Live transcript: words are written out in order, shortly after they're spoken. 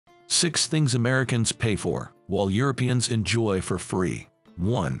6 things Americans pay for, while Europeans enjoy for free.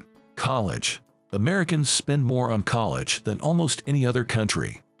 1. College. Americans spend more on college than almost any other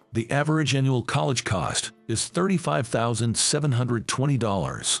country. The average annual college cost is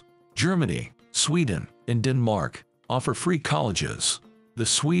 $35,720. Germany, Sweden, and Denmark offer free colleges. The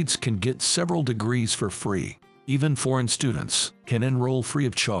Swedes can get several degrees for free. Even foreign students can enroll free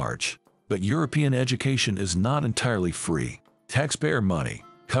of charge. But European education is not entirely free. Taxpayer money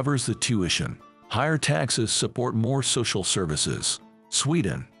covers the tuition. Higher taxes support more social services.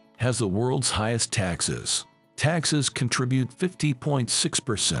 Sweden has the world's highest taxes. Taxes contribute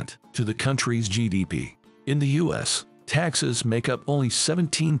 50.6% to the country's GDP. In the US, taxes make up only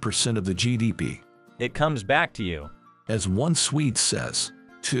 17% of the GDP. It comes back to you. As one Swede says.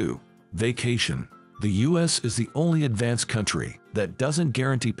 2. Vacation. The US is the only advanced country that doesn't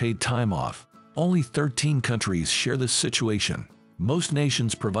guarantee paid time off. Only 13 countries share this situation. Most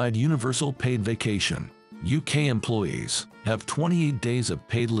nations provide universal paid vacation. UK employees have 28 days of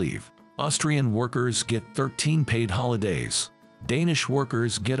paid leave. Austrian workers get 13 paid holidays. Danish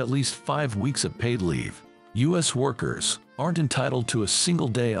workers get at least 5 weeks of paid leave. US workers aren't entitled to a single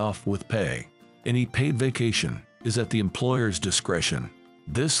day off with pay. Any paid vacation is at the employer's discretion.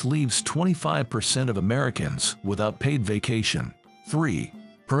 This leaves 25% of Americans without paid vacation. 3.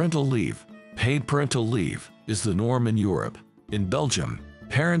 Parental leave. Paid parental leave is the norm in Europe. In Belgium,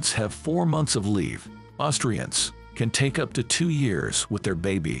 parents have 4 months of leave. Austrians can take up to 2 years with their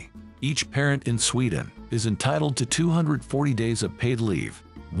baby. Each parent in Sweden is entitled to 240 days of paid leave.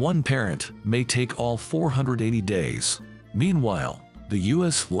 One parent may take all 480 days. Meanwhile, the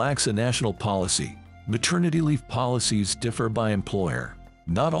US lacks a national policy. Maternity leave policies differ by employer.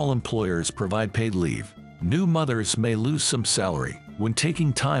 Not all employers provide paid leave. New mothers may lose some salary when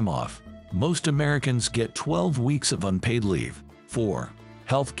taking time off. Most Americans get 12 weeks of unpaid leave. 4.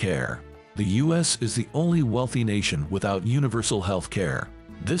 Health care. The US is the only wealthy nation without universal health care.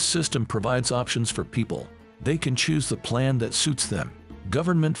 This system provides options for people. They can choose the plan that suits them.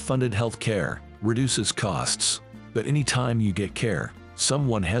 Government-funded health care reduces costs, but anytime you get care,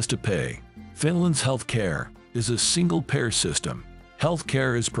 someone has to pay. Finland's health care is a single-payer system. Health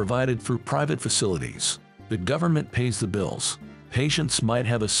care is provided through private facilities. The government pays the bills. Patients might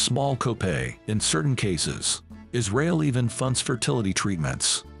have a small copay in certain cases. Israel even funds fertility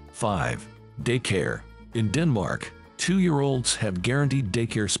treatments. 5. Daycare. In Denmark, 2-year-olds have guaranteed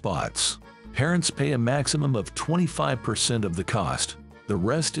daycare spots. Parents pay a maximum of 25% of the cost. The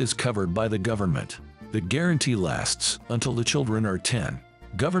rest is covered by the government. The guarantee lasts until the children are 10.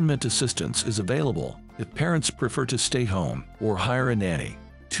 Government assistance is available if parents prefer to stay home or hire a nanny.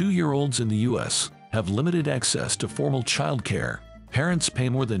 2-year-olds in the US have limited access to formal childcare. Parents pay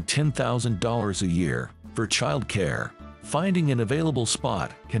more than $10,000 a year for childcare. Finding an available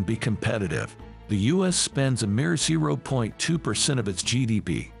spot can be competitive. The US spends a mere 0.2% of its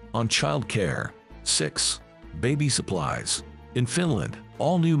GDP on childcare. 6. Baby supplies. In Finland,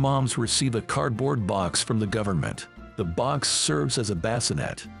 all new moms receive a cardboard box from the government. The box serves as a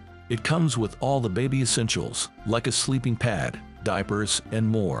bassinet. It comes with all the baby essentials, like a sleeping pad, diapers, and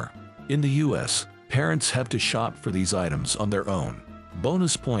more. In the US, parents have to shop for these items on their own.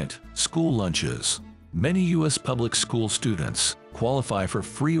 Bonus point: school lunches. Many US public school students qualify for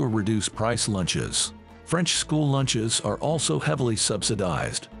free or reduced price lunches. French school lunches are also heavily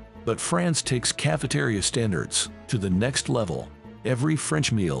subsidized. But France takes cafeteria standards to the next level. Every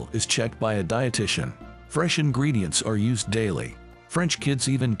French meal is checked by a dietitian. Fresh ingredients are used daily. French kids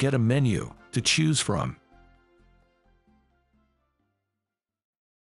even get a menu to choose from.